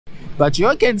but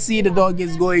you can see the dog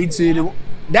is going to the...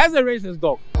 That's a racist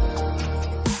dog.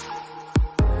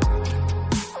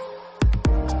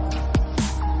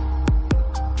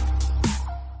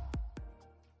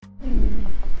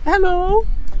 Hello.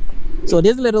 So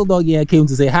this little dog here came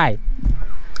to say hi.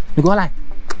 Go like.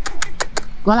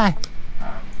 Go like.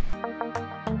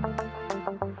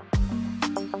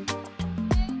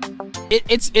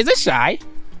 Is it shy?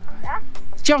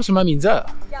 叫什么名字？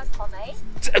叫草莓。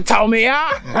草莓啊！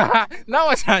那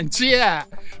我想去了。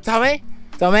草莓，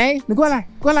草莓，你过来，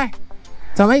过来。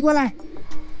草莓过来，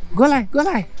过来，过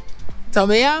来。草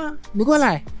莓啊，你过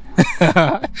来。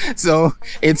So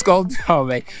it's called 草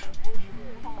莓。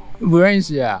不认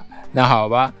识啊？那好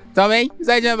吧，草莓，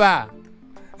再见吧。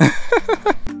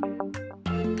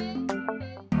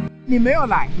你没有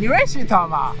来，你认识他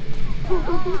吗？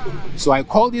 So I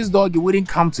called this dog, it wouldn't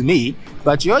come to me,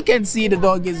 but you can see the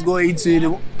dog is going to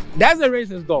the... That's a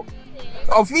racist dog.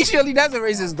 Officially, that's a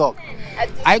racist dog.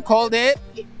 I called it,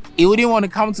 it wouldn't want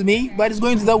to come to me, but it's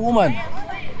going to the woman.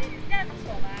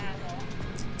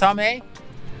 Tommy,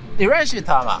 你认识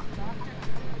他吗？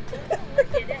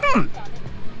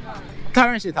他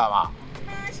认识他吗？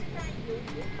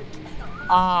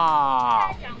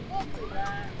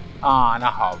啊，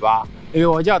那好吧，因为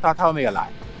我叫他Tommy来。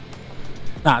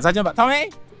 那再见吧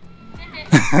，Tommy。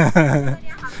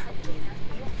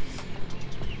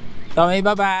Tommy,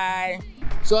 bye bye.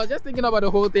 So I was just thinking about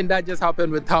the whole thing that just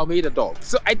happened with Tommy the dog.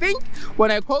 So I think when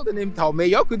I called the name Tommy,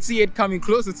 y'all could see it coming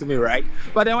closer to me, right?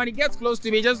 But then when he gets close to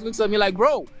me, he just looks at me like,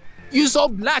 bro, you so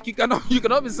black, you cannot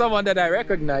be someone that I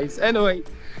recognize. Anyway,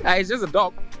 it's just a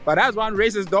dog. But that's one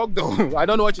racist dog though. I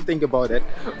don't know what you think about it.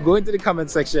 Go into the comment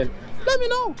section. Let me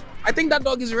know. I think that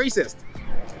dog is racist.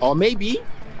 Or maybe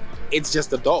it's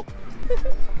just a dog.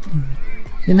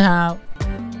 你好。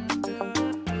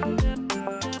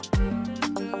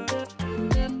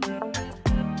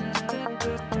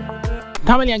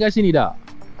他们两个是你的，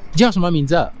叫什么名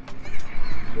字？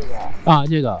啊，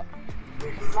这个。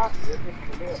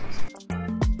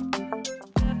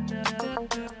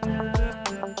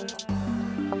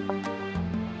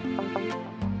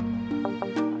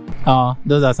Oh,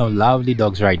 those are some lovely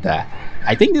dogs right there.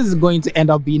 I think this is going to end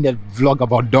up being a vlog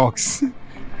about dogs.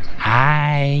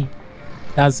 Hi.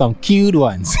 That's some cute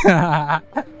ones.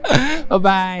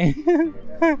 Bye-bye.